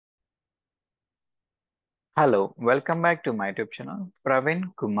Hello, welcome back to my YouTube channel,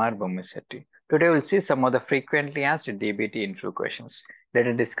 Praveen Kumar Bommisetti. Today we'll see some of the frequently asked DBT intro questions. Let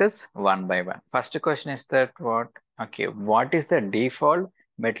us discuss one by one. First question is that what is the default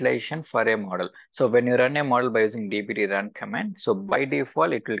metallization for a model? So when you run a model by using dbt run command, so by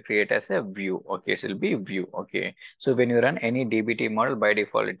default it will create as a view. Okay, so it will be view. Okay, so when you run any dbt model by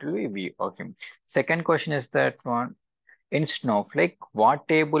default it will be view. Okay. Second question is that one. In Snowflake, what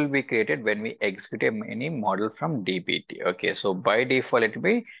table we created when we execute any model from dbt? Okay, so by default it will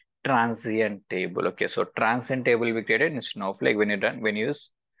be transient table. Okay, so transient table we created in Snowflake when you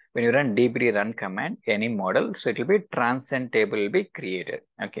run dbt run command any model, so it will be transient table will be created.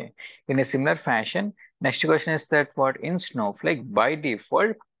 Okay, in a similar fashion, next question is that what in Snowflake by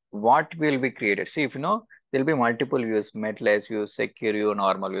default what will be created? See, if you know there will be multiple views, metallize view, secure view,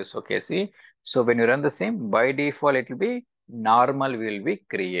 normal views. Okay, see. So when you run the same, by default, it will be normal will be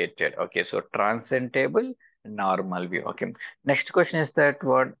created. Okay, so transient table, normal view. Okay. Next question is that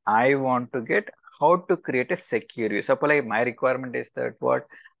what I want to get, how to create a secure view. Suppose like my requirement is that what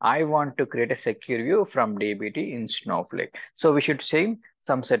I want to create a secure view from DBT in Snowflake. So we should say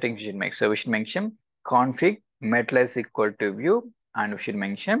some settings we should make. So we should mention config metal equal to view, and we should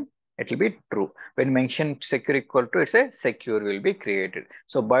mention it will be true. When mention secure equal to, it's a secure will be created.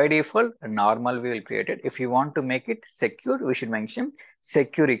 So by default, a normal will create it. If you want to make it secure, we should mention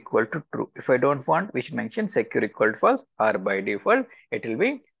secure equal to true. If I don't want, we should mention secure equal to false, or by default, it will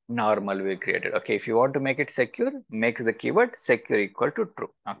be normal will created. Okay, if you want to make it secure, make the keyword secure equal to true.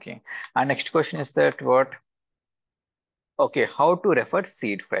 Okay. And next question is that what? Okay, how to refer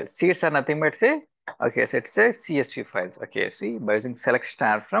seed files? Seeds are nothing but say, okay, so it's a CSV files. Okay, see, by using select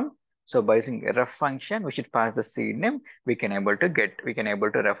star from, so by using ref function, we should pass the seed name. We can able to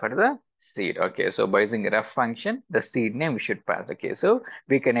refer the seed. Okay, so by using ref function, the seed name we should pass. Okay, so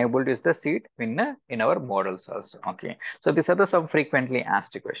we can able to use the seed in our models also. Okay, so these are the some frequently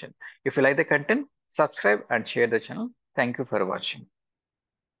asked questions. If you like the content, subscribe and share the channel. Thank you for watching.